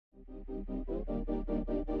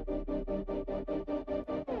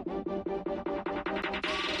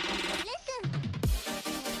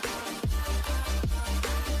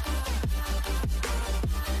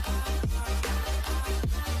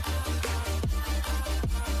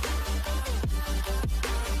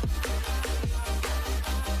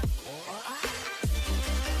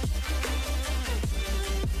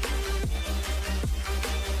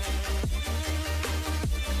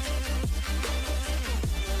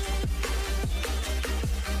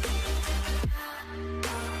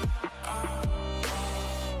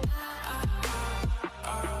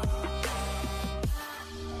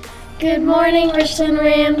Good morning, Richland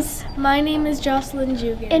Rams. My name is Jocelyn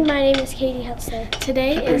Jugan. And my name is Katie Hutzler.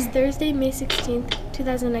 Today is Thursday, May 16th,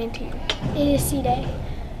 2019. It is C-Day.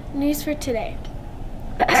 News for today.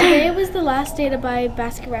 Today was the last day to buy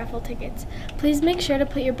basket raffle tickets. Please make sure to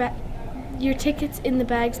put your tickets in the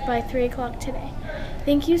bags by 3 o'clock today.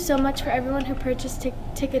 Thank you so much for everyone who purchased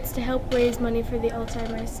tickets to help raise money for the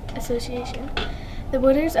Alzheimer's Association. The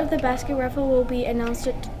winners of the basket raffle will be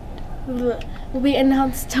announced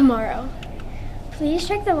tomorrow. Please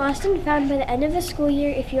check the lost and found by the end of the school year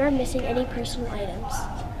if you are missing any personal items.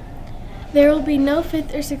 There will be no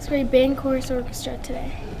 5th or 6th grade band, chorus, or orchestra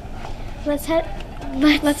today. Let's head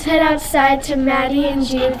outside to Maddie and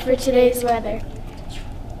Jude for today's weather.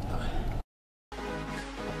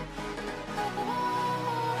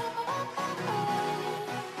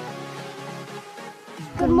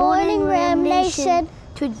 Good morning, Ram Nation.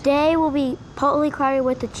 Today will be partly cloudy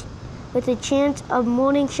with a chance of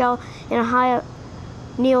morning shower and a high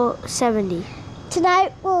near 70.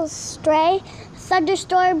 Tonight will stray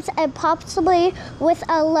thunderstorms and possibly with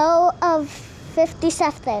a low of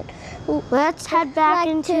 57. Let's head back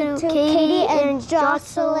into Katie and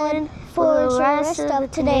Jocelyn for the rest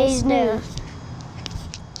of today's news.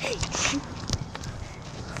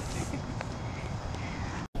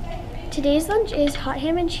 Today's lunch is hot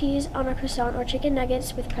ham and cheese on a croissant or chicken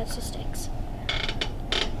nuggets with pretzel sticks.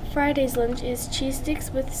 Friday's lunch is cheese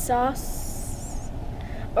sticks with sauce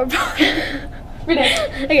or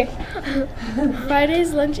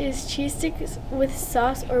Friday's lunch is cheese sticks with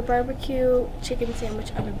sauce or barbecue chicken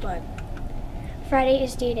sandwich on a bun. Friday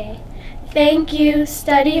is D-Day. Thank you,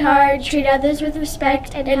 study hard, treat others with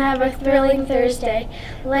respect, and have a thrilling Thursday.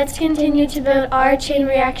 Let's continue to build our chain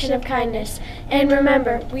reaction of kindness. And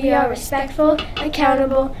remember, we are respectful,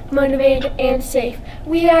 accountable, motivated, and safe.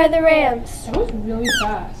 We are the Rams. That was really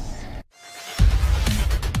fast.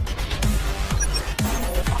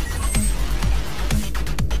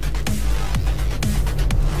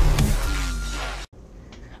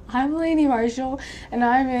 I'm Lainey Marshall, and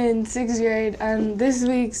I'm in 6th grade, and this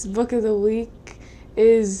week's book of the week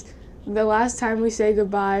is The Last Time We Say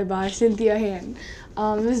Goodbye by Cynthia Han.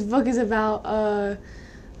 This book is about a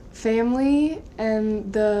family,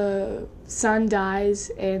 and the son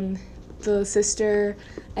dies, and the sister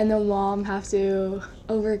and the mom have to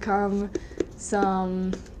overcome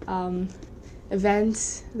some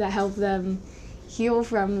events that help them heal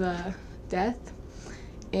from the death,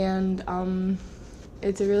 and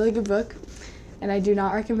it's a really good book, and I do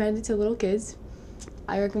not recommend it to little kids.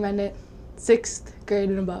 I recommend it 6th grade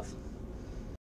and above.